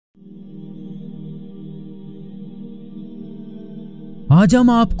آج ہم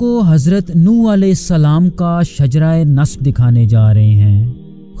آپ کو حضرت نوح علیہ السلام کا شجرہ نسب دکھانے جا رہے ہیں۔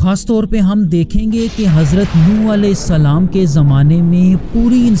 خاص طور پہ ہم دیکھیں گے کہ حضرت نوح علیہ السلام کے زمانے میں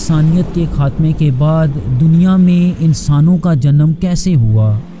پوری انسانیت کے خاتمے کے بعد دنیا میں انسانوں کا جنم کیسے ہوا،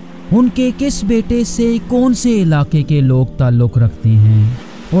 ان کے کس بیٹے سے کون سے علاقے کے لوگ تعلق رکھتے ہیں،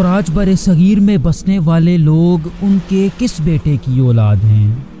 اور آج بر صغیر میں بسنے والے لوگ ان کے کس بیٹے کی اولاد ہیں۔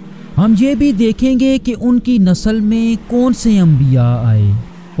 ہم یہ بھی دیکھیں گے کہ ان کی نسل میں کون سے انبیاء آئے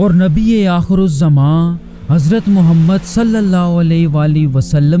اور نبی آخر الزمان حضرت محمد صلی اللہ علیہ وآلہ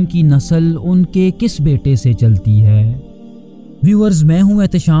وسلم کی نسل ان کے کس بیٹے سے چلتی ہے۔ ویورز، میں ہوں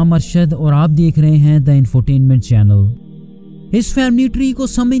احتشام ارشد اور آپ دیکھ رہے ہیں دا انفوٹینمنٹ چینل۔ اس فیملی ٹری کو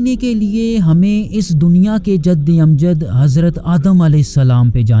سمجھنے کے لیے ہمیں اس دنیا کے جد امجد حضرت آدم علیہ السلام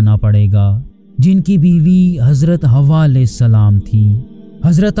پہ جانا پڑے گا، جن کی بیوی حضرت حوا علیہ السلام تھی۔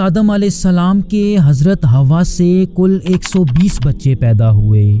 حضرت آدم علیہ السلام کے حضرت حوا سے کل 120 بچے پیدا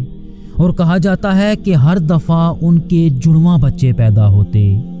ہوئے، اور کہا جاتا ہے کہ ہر دفعہ ان کے جڑواں بچے پیدا ہوتے۔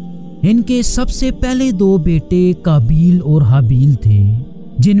 ان کے سب سے پہلے 2 بیٹے قابیل اور حابیل تھے،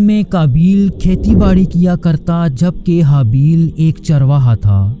 جن میں قابیل کھیتی باڑی کیا کرتا جبکہ حابیل ایک چرواہا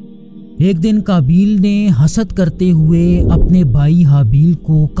تھا۔ ایک دن قابیل نے حسد کرتے ہوئے اپنے بھائی حابیل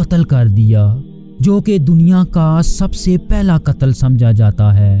کو قتل کر دیا، جو کہ دنیا کا سب سے پہلا قتل سمجھا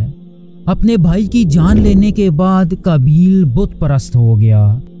جاتا ہے۔ اپنے بھائی کی جان لینے کے بعد قابیل بت پرست ہو گیا،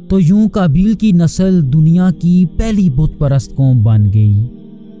 تو یوں قابیل کی نسل دنیا کی پہلی بت پرست قوم بن گئی۔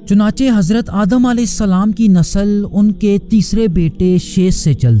 چنانچہ حضرت آدم علیہ السلام کی نسل ان کے تیسرے بیٹے شیش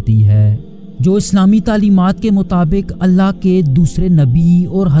سے چلتی ہے، جو اسلامی تعلیمات کے مطابق اللہ کے دوسرے نبی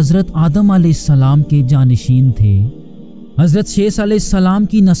اور حضرت آدم علیہ السلام کے جانشین تھے۔ حضرت شیش علیہ السلام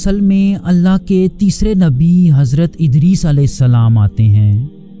کی نسل میں اللہ کے تیسرے نبی حضرت ادریس علیہ السلام آتے ہیں۔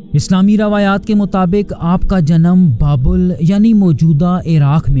 اسلامی روایات کے مطابق آپ کا جنم بابل یعنی موجودہ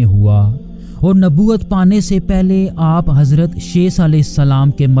عراق میں ہوا، اور نبوت پانے سے پہلے آپ حضرت شیش علیہ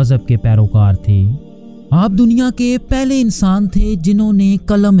السلام کے مذہب کے پیروکار تھے۔ آپ دنیا کے پہلے انسان تھے جنہوں نے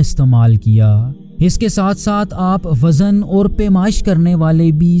قلم استعمال کیا۔ اس کے ساتھ ساتھ آپ وزن اور پیمائش کرنے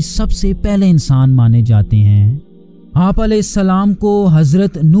والے بھی سب سے پہلے انسان مانے جاتے ہیں۔ آپ علیہ السلام کو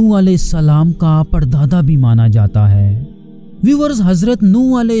حضرت نوح علیہ السلام کا پردادا بھی مانا جاتا ہے۔ ویورز، حضرت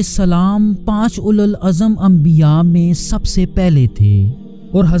نوح علیہ السلام 5 اولل عزم انبیاء میں سب سے پہلے تھے،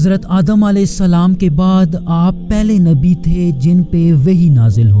 اور حضرت آدم علیہ السلام کے بعد آپ پہلے نبی تھے جن پہ وحی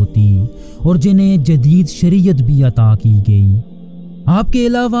نازل ہوتی اور جنہیں جدید شریعت بھی عطا کی گئی۔ آپ کے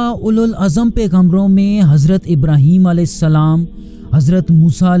علاوہ اولل عزم پیغمبروں میں حضرت ابراہیم علیہ السلام، حضرت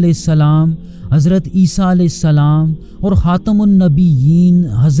موسا علیہ السلام، حضرت عیسیٰ علیہ السلام اور خاتم النبیین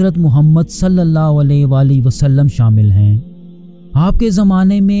حضرت محمد صلی اللہ علیہ وآلہ وسلم شامل ہیں۔ آپ کے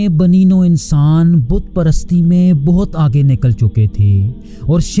زمانے میں بنی نوع انسان بت پرستی میں بہت آگے نکل چکے تھے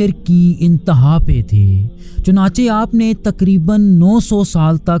اور شرک کی انتہا پہ تھے، چنانچہ آپ نے تقریباً 900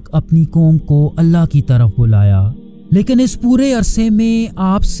 سال تک اپنی قوم کو اللہ کی طرف بلایا، لیکن اس پورے عرصے میں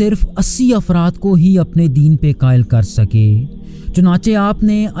آپ صرف 80 افراد کو ہی اپنے دین پہ قائل کر سکے۔ چنانچہ آپ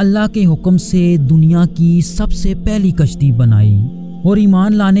نے اللہ کے حکم سے دنیا کی سب سے پہلی کشتی بنائی، اور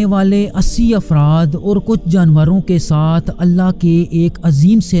ایمان لانے والے 80 افراد اور کچھ جانوروں کے ساتھ اللہ کے ایک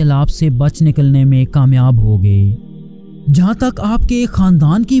عظیم سیلاب سے بچ نکلنے میں کامیاب ہو گئے۔ جہاں تک آپ کے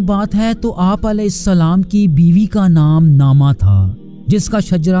خاندان کی بات ہے تو آپ علیہ السلام کی بیوی کا نام نامہ تھا، جس کا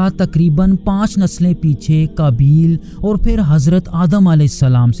شجرہ تقریباً 5 نسلیں پیچھے قابیل اور پھر حضرت آدم علیہ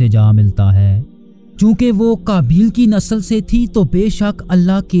السلام سے جا ملتا ہے۔ چونکہ وہ قابیل کی نسل سے تھی تو بے شک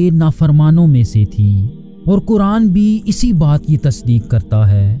اللہ کے نافرمانوں میں سے تھی، اور قرآن بھی اسی بات کی تصدیق کرتا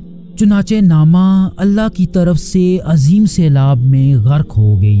ہے۔ چنانچہ نامہ اللہ کی طرف سے عظیم سیلاب میں غرق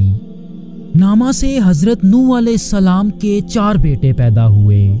ہو گئی۔ نامہ سے حضرت نوح علیہ السلام کے 4 بیٹے پیدا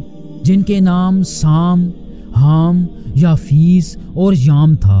ہوئے، جن کے نام سام، حام، یافیس اور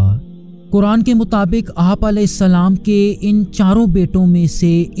یام تھا۔ قرآن کے مطابق آپ علیہ السلام کے ان 4 بیٹوں میں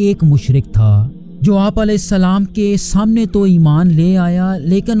سے ایک مشرک تھا، جو آپ علیہ السلام کے سامنے تو ایمان لے آیا،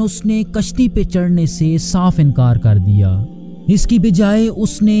 لیکن اس نے کشتی پہ چڑھنے سے صاف انکار کر دیا۔ اس کی بجائے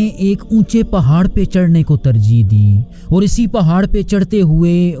اس نے ایک اونچے پہاڑ پہ چڑھنے کو ترجیح دی، اور اسی پہاڑ پہ چڑھتے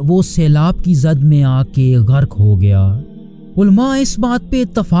ہوئے وہ سیلاب کی زد میں آ کے غرق ہو گیا۔ علماء اس بات پہ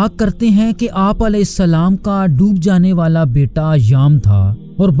اتفاق کرتے ہیں کہ آپ علیہ السلام کا ڈوب جانے والا بیٹا یام تھا،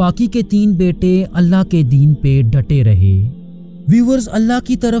 اور باقی کے 3 بیٹے اللہ کے دین پہ ڈٹے رہے۔ ویورز، اللہ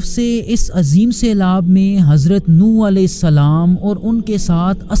کی طرف سے اس عظیم سیلاب میں حضرت نوح علیہ السلام اور ان کے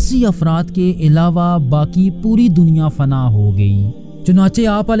ساتھ 80 افراد کے علاوہ باقی پوری دنیا فنا ہو گئی۔ چنانچہ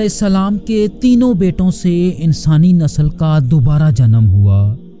آپ علیہ السلام کے 3 بیٹوں سے انسانی نسل کا دوبارہ جنم ہوا۔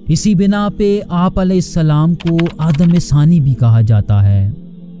 इसी बिना पे आप अलैहिस्सलाम को आदम सानी भी कहा जाता है।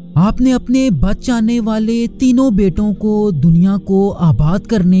 आपने अपने बच जाने वाले तीनों बेटों को दुनिया को आबाद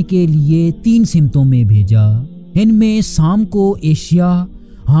करने के लिए 3 सिमतों में भेजा। इनमें साम को एशिया,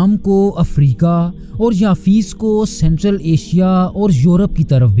 हाम को अफ्रीका और याफीस को सेंट्रल एशिया और यूरोप की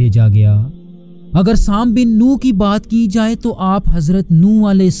तरफ भेजा गया। अगर साम बिन नूह की बात की जाए तो आप हजरत नूह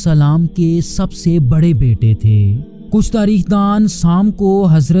अलैहिस्सलाम के सबसे बड़े बेटे थे। कुछ तारीखदान साम को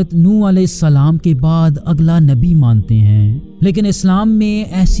हजरत नूह अलैहिस्सलाम के बाद अगला नबी मानते हैं, लेकिन इस्लाम में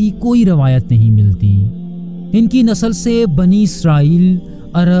ऐसी कोई रवायत नहीं मिलती। इनकी नस्ल से बनी इसराइल,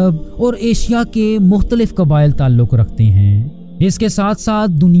 अरब और एशिया के मुख्तलिफ कबाइल ताल्लुक़ रखते हैं। इसके साथ साथ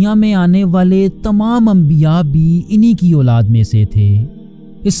दुनिया में आने वाले तमाम अंबिया भी इन्हीं की औलाद में से थे।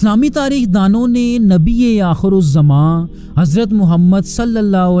 इस्लामी तारीखदानों ने नबी आखिरुज़्ज़मां हज़रत मुहम्मद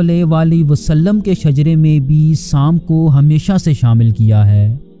सल्लल्लाहु अलैहि वसल्लम के शजरे में भी साम को हमेशा से शामिल किया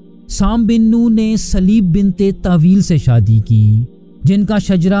है। साम बिन नूह ने सलीब बिनते तावील से शादी की, जिनका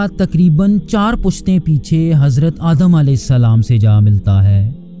शजरा तकरीबन 4 पुश्तें पीछे हज़रत आदम अलैहिस्सलाम से जा मिलता है।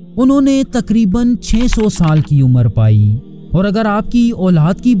 उन्होंने तकरीबन 600 साल की उम्र पाई और अगर आपकी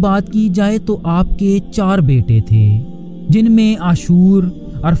औलाद की बात की जाए तो आपके 4 बेटे थे, जिनमें आशूर,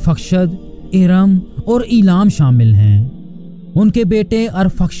 अरफक्षद, इरम और इलाम शामिल हैं। उनके बेटे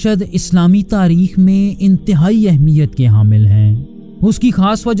अरफक्षद इस्लामी तारीख में इंतहाई अहमियत के हामिल हैं। उसकी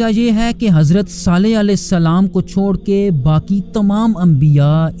ख़ास वजह यह है कि हज़रत सालेह अलैहिस्सलाम को छोड़ के बाकी तमाम अंबिया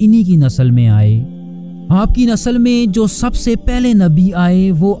इन्हीं की नस्ल में आए। आपकी नस्ल में जो सबसे पहले नबी आए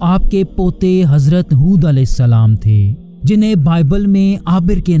वो आपके पोते हज़रत हूद अलैहिस्सलाम थे, जिन्हें बाइबल में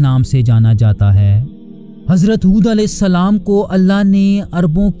आबिर के नाम से जाना जाता है। हज़रत हूद अलैहिस्सलाम को अल्लाह ने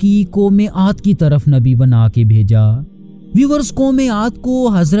अरबों की कौम आद की तरफ नबी बना के भेजा। व्यूअर्स, कौम आद को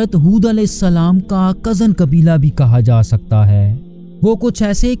हज़रत हूद अलैहिस्सलाम का कज़न कबीला भी कहा जा सकता है। वो कुछ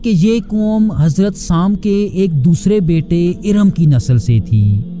ऐसे कि ये कौम हज़रत साम के एक दूसरे बेटे इरम की नस्ल से थी।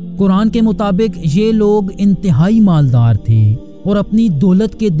 कुरान के मुताबिक ये लोग इंतहाई मालदार थे और अपनी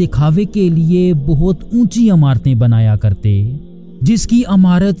दौलत के दिखावे के लिए बहुत ऊंची इमारतें बनाया करते। जिसकी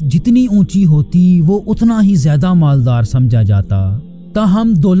इमारत जितनी ऊंची होती वो उतना ही ज़्यादा मालदार समझा जाता।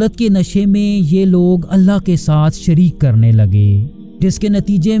 ताहम दौलत के नशे में ये लोग अल्लाह के साथ शरीक करने लगे, जिसके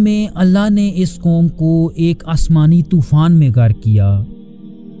नतीजे में अल्लाह ने इस कौम को एक आसमानी तूफान में गर्क किया।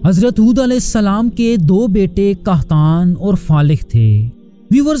 हज़रत हूद अलैहिस्सलाम के 2 बेटे कहतान और फालिख थे।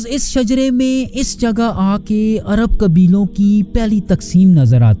 व्यूअर्स, इस शजरे में इस जगह आके अरब कबीलों की पहली तकसीम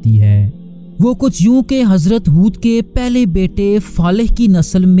नज़र आती है। वो कुछ यूं के हज़रत हूद के पहले बेटे फालिह की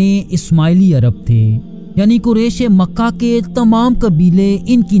नस्ल में इस्माइली अरब थे, यानी कुरैश मक्का के तमाम कबीले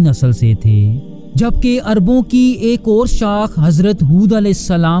इनकी नस्ल से थे। जबकि अरबों की एक और शाख हज़रत हूद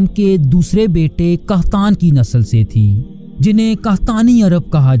अलैहिस्सलाम के दूसरे बेटे कहतान की नस्ल से थी, जिन्हें कहतानी अरब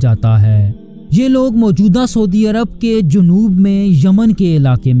कहा जाता है। ये लोग मौजूदा सऊदी अरब के जुनूब में यमन के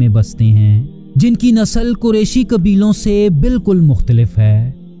इलाके में बसते हैं, जिनकी नस्ल कुरैशी कबीलों से बिल्कुल मुख्तलिफ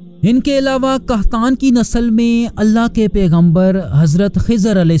है। इनके अलावा कहतान की नस्ल में अल्लाह के पैगंबर हज़रत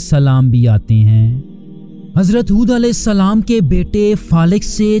खिज़र अलैहिस्सलाम भी आते हैं। हज़रत हूद अलैहिस्सलाम के बेटे फालिक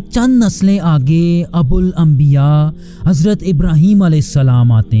से चंद नस्लें आगे अबुल अंबिया हज़रत इब्राहिम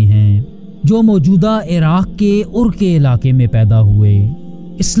अलैहिस्सलाम आते हैं, जो मौजूदा इराक़ के उर के इलाके में पैदा हुए।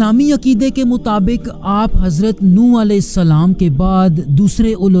 इस्लामी अकीदे के मुताबिक आप हज़रत नूह अलैहिस्सलाम के बाद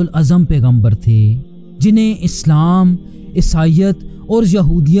दूसरे उलुल अज़म पैगंबर थे, जिन्हें इस्लाम, ईसाईयत और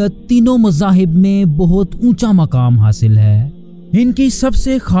यहूदियत तीनों मज़ाहिब में बहुत ऊंचा मकाम हासिल है। इनकी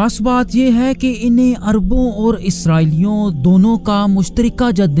सबसे ख़ास बात यह है कि इन्हें अरबों और इसराइलियों दोनों का मुश्तरका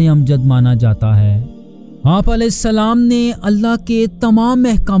जद्द अमजद माना जाता है। आप अलैहिस्सलाम ने अल्लाह के तमाम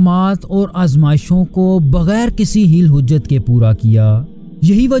अहकामात और आजमाइशों को बग़ैर किसी हील हुज्जत के पूरा किया।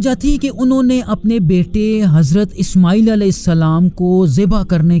 यही वजह थी कि उन्होंने अपने बेटे हज़रत इस्माइल अलैहिस्सलाम को ज़िबा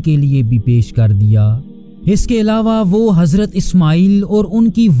करने के लिए भी पेश कर दिया। इसके अलावा वो हज़रत इस्माइल और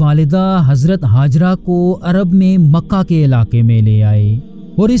उनकी वालिदा हज़रत हाजरा को अरब में मक्का के इलाके में ले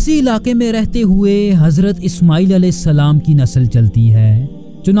आए और इसी इलाके में रहते हुए हज़रत इस्माइल अलैहिस्सलाम की नस्ल चलती है।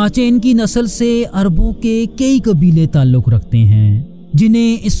 चुनाचे इनकी नस्ल से अरबों के कई कबीले ताल्लुक़ रखते हैं,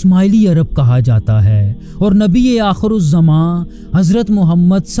 जिन्हें इस्माइली अरब कहा जाता है, और नबी आखिरुज़्ज़मां हज़रत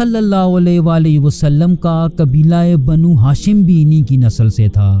मुहम्मद सल्लल्लाहु अलैहि वसल्लम का कबीला बनु हाशिम भी इन्हीं की नस्ल से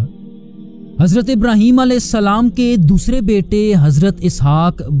था। हज़रत इब्राहिम अलैहिस्सलाम के दूसरे बेटे हज़रत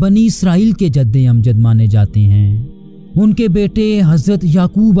इसहाक बनी इसराइल के जद्दे अमजद माने जाते हैं। उनके बेटे हज़रत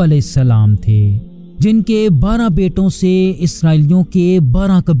याकूब अलैहिस्सलाम थे, जिनके 12 बेटों से इसराइलियों के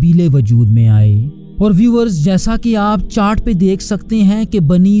 12 कबीले वजूद में आए। और व्यूअर्स, जैसा कि आप चार्ट पे देख सकते हैं कि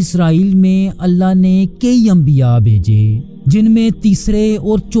बनी इसराइल में अल्लाह ने कई अंबिया भेजे, जिन में तीसरे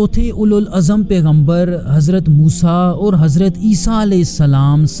और चौथे उलुल अज़म पैगंबर हज़रत मूसा और हज़रत ईसा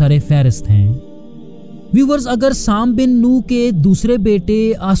अलैहिस्सलाम सरे फहरिस्त हैं। व्यूवर्स, अगर साम बिन नूह के दूसरे बेटे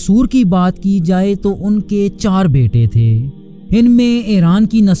आसूर की बात की जाए तो उनके 4 बेटे थे। इनमें ईरान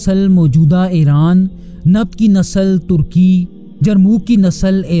की नस्ल मौजूदा ईरान, नब्त की नस्ल तुर्की, जरमूक की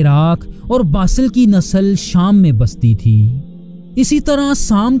नस्ल इराक और बासिल की नस्ल शाम में बसती थी। इसी तरह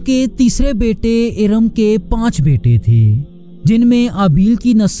साम के तीसरे बेटे इरम के 5 बेटे थे, जिनमें आबील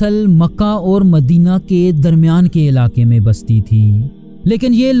की नस्ल मक्का और मदीना के दरमियान के इलाके में बसती थी,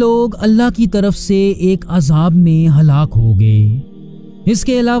 लेकिन ये लोग अल्लाह की तरफ से एक अजाब में हलाक हो गए।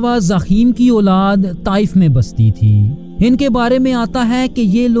 इसके अलावा ज़खीम की औलाद ताइफ में बसती थी। इनके बारे में आता है कि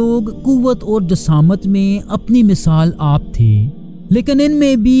ये लोग कुव्वत और जसामत में अपनी मिसाल आप थे, लेकिन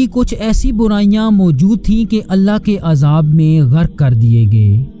इनमें भी कुछ ऐसी बुराइयां मौजूद थीं कि अल्लाह के अजाब में गर्क कर दिए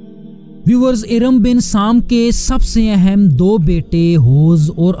गए। व्यूअर्स, इरम बिन साम के सबसे अहम 2 बेटे होज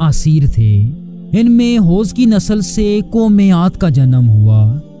और आसीर थे। इनमें होज की नस्ल से कौमियात का जन्म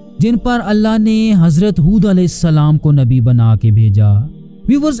हुआ, जिन पर अल्लाह ने हज़रत हूद अलैहिस्सलाम को नबी बना के भेजा।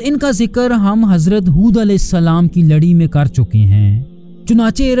 व्यूअर्स, इनका जिक्र हम हज़रत हूद अलैहिस्सलाम की लड़ी में कर चुके हैं।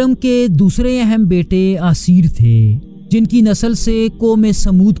 चुनाचे इरम के दूसरे अहम बेटे आसीर थे, जिनकी नस्ल से कौम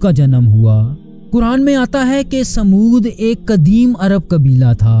समूद का जन्म हुआ। कुरान में आता है कि समूद एक कदीम अरब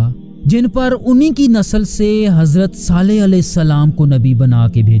कबीला था, जिन पर उन्हीं की नस्ल से हज़रत सालेह अलैहिस्सलाम को नबी बना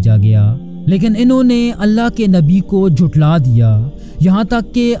के भेजा गया, लेकिन इन्होंने अल्लाह के नबी को झुटला दिया, यहाँ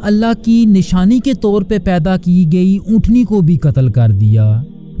तक कि अल्लाह की निशानी के तौर पे पैदा की गई ऊँटनी को भी कत्ल कर दिया,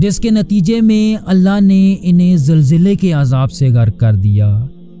 जिसके नतीजे में अल्लाह ने इन्हें ज़लज़ले के अजाब से गर्क कर दिया।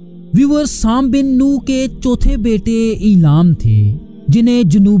 व्यूअर्स, साम बिन नूह के चौथे बेटे ईलाम थे, जिन्हें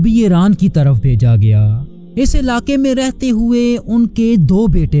जनूबी ईरान की तरफ भेजा गया। इस इलाके में रहते हुए उनके 2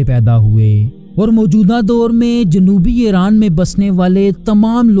 बेटे पैदा हुए और मौजूदा दौर में जनूबी ईरान में बसने वाले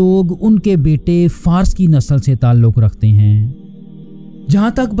तमाम लोग उनके बेटे फारस की नस्ल से ताल्लुक़ रखते हैं।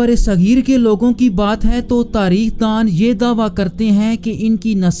 जहाँ तक बरे सगीर के लोगों की बात है तो तारीखदान ये दावा करते हैं कि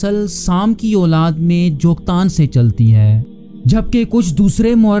इनकी नस्ल साम की औलाद में जोक्तान से चलती है, जबकि कुछ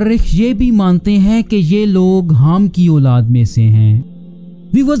दूसरे मुअर्रिख ये भी मानते हैं कि ये लोग हाम की औलाद में से हैं।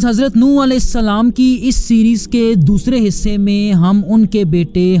 व्यूअर्स, हज़रत नूह अलैहिस्सलाम की इस सीरीज़ के दूसरे हिस्से में हम उनके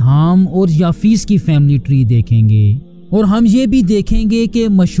बेटे हाम और याफीस की फैमिली ट्री देखेंगे, और हम ये भी देखेंगे कि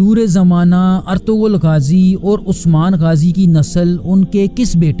मशहूर ज़माना अर्तुगरुल गाजी और उस्मान गाजी की नस्ल उनके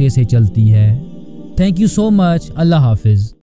किस बेटे से चलती है। Thank you so much. अल्लाह हाफिज़।